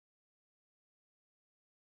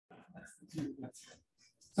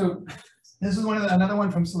So this is another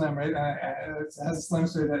one from Slim, right? It has a Slim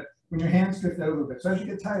story that when your hands drift out a little bit. So as you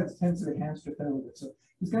get tired, it tends to the hands drift out a little bit. So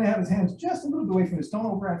he's going to have his hands just a little bit away from his. Don't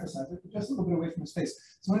overemphasize it, but just a little bit away from his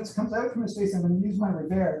face. So when it comes out from his face, I'm going to use my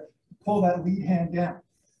Revers to pull that lead hand down.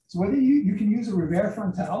 So whether you can use a Revers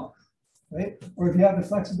frontal, right, or if you have the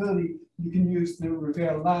flexibility, you can use the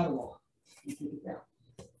Revers lateral to take it down.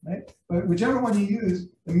 Right? But whichever one you use,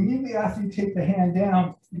 immediately after you take the hand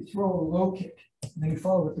down, you throw a low kick. And then you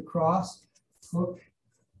follow with the cross, hook,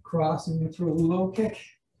 cross, and you throw a low kick.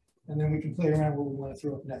 And then we can play around what we want to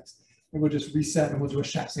throw up next. And we'll just reset and we'll do a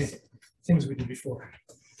chassé, same as we did before.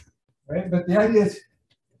 Right? But the idea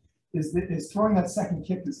is throwing that second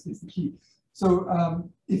kick is the key. So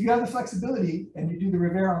if you have the flexibility and you do the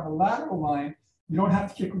Revers on the lateral line, you don't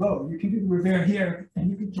have to kick low. You can do the Revers here and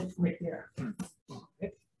you can kick right there.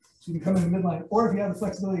 Okay? So you can come in the midline, or if you have the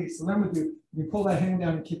flexibility, so then would do, you pull that hand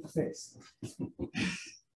down and kick the face.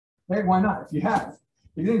 Right? Why not? If you have,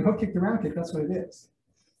 if you didn't hook kick the round kick, that's what it is.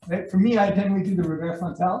 Right? For me, I generally do the Revers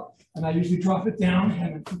frontal, and I usually drop it down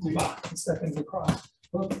and then put the bas and step into the cross.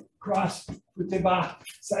 Hook, cross, put the bas,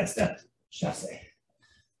 sidestep, chassé.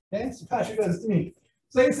 Okay, so Patrick does it to me.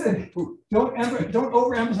 So like I said, don't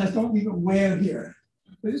overemphasize, don't leave it way out here.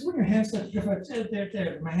 But just when your hands start to drift out,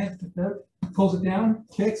 there. My hands drift out, pulls it down,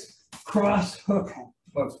 kicks, cross, hook,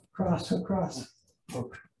 cross, hook, cross,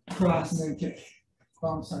 hook, cross, and then kick.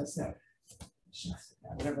 Bottom side step.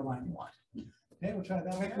 Whatever line you want. Okay, we'll try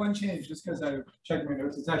that. Make one change just because I checked my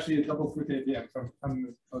notes. It's actually a double foot ABM from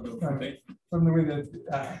the way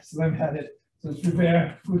that Slim had it. So it's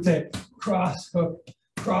Revers, foot, cross, hook,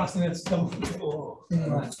 cross, and it's double foot. Oh,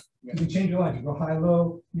 you can change your line. You go high,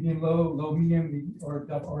 low, low, medium, or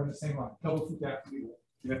in the same line. Double foot down.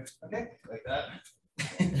 Yeah. Okay, Like that.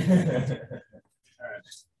 All right.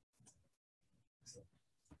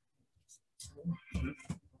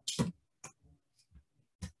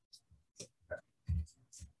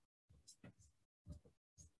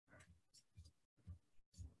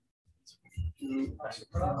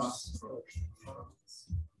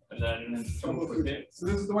 And then double foot in. So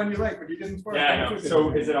this is the one you like, but you didn't for it. Yeah, I know.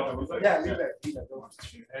 So is it up? Yeah, leave it. There you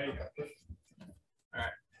go. All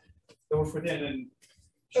right. Double foot in and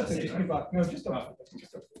Just no, just don't.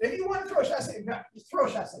 If you want to throw a chassé, no, just throw a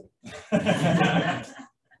chassé.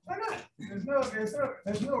 Why not? There's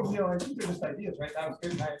no real. I think they're just ideas, right? That was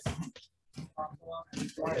good, nice. You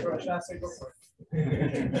want to throw a chassé? Go for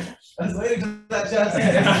it. I was waiting for that chassé.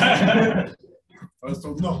 I was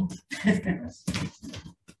told no.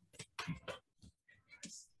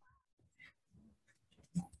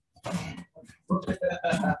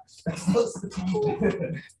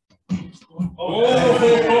 Oh!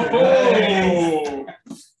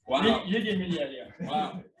 Wow. You give me the idea.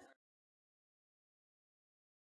 Wow.